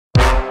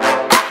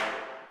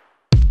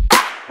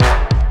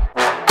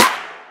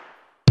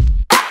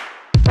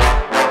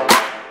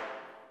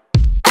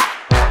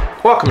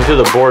Welcome to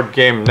the Board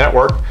Game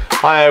Network.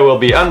 I will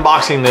be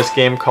unboxing this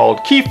game called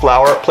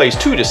Keyflower. It plays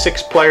 2 to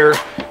 6 players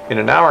in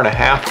an hour and a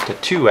half to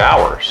 2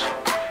 hours.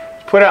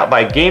 It's put out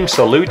by Game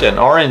Salute and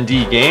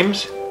R&D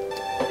Games.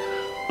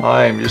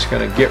 I'm just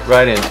going to get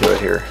right into it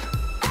here.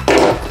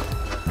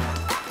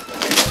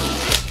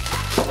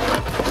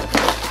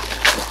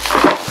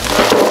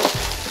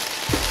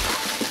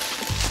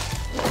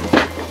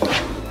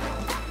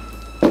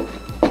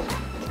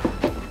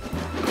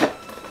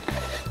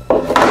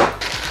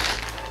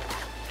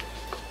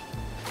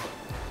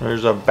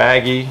 There's a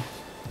baggie.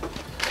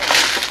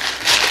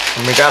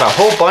 And we got a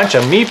whole bunch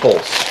of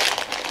meeples.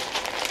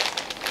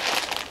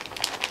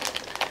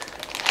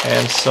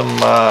 And some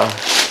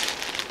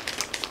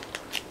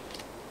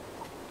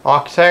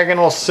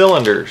octagonal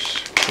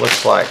cylinders,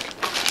 looks like.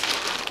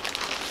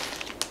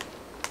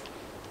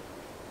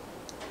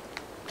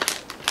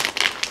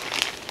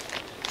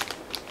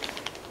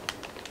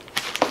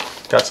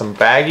 Got some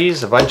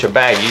baggies, a bunch of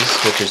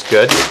baggies, which is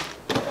good.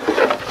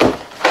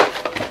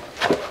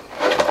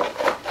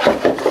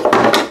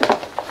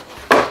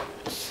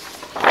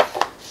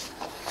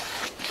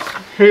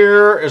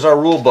 Here is our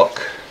rule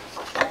book.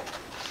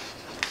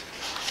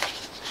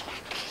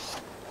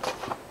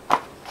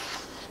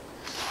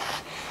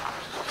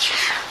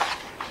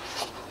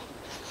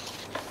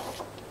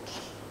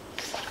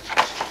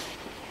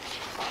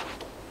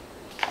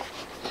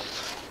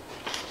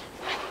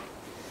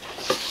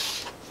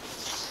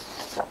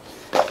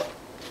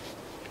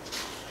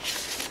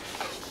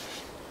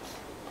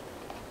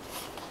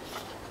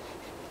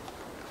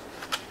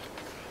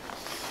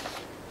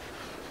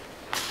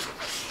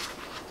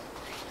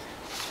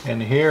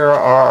 And here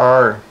are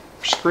our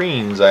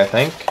screens, I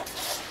think,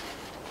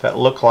 that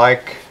look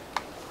like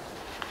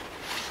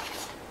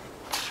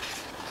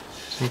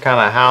some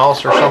kind of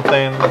house or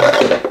something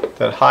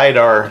that hide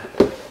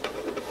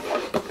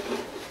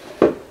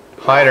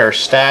our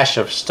stash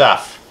of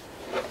stuff.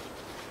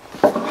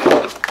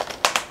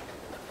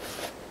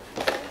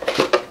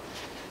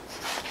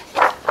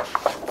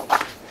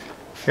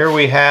 Here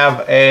we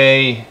have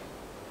a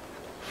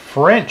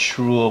French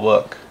rule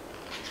book.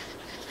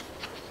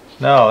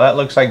 No, that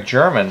looks like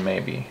German,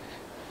 maybe.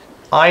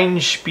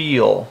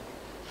 Einspiel.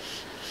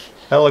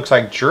 That looks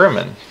like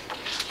German.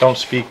 Don't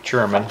speak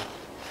German.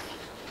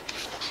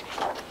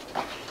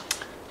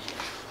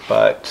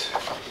 But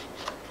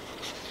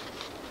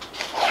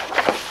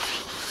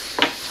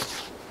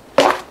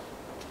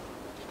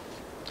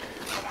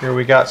here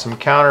we got some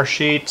counter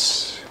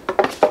sheets.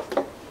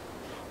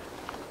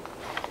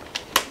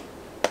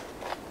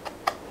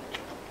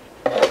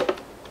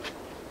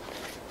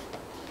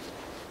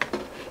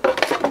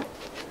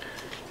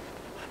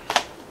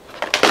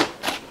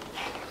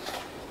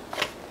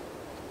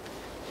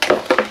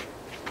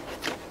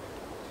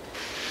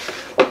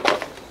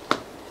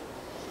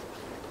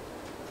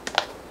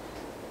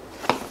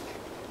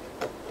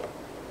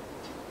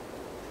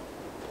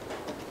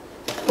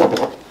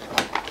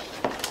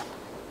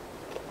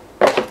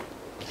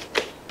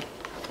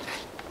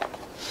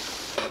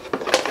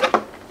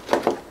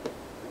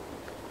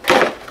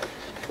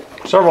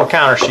 Several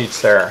counter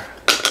sheets there.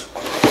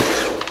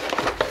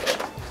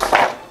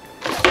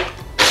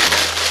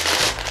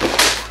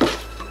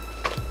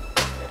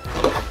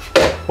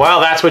 Well,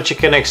 that's what you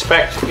can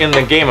expect in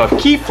the game of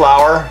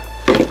Keyflower.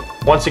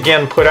 Once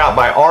again, put out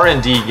by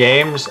R&D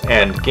Games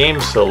and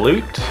Game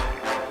Salute.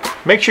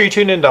 Make sure you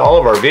tune into all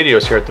of our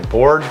videos here at the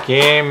Board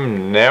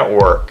Game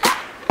Network.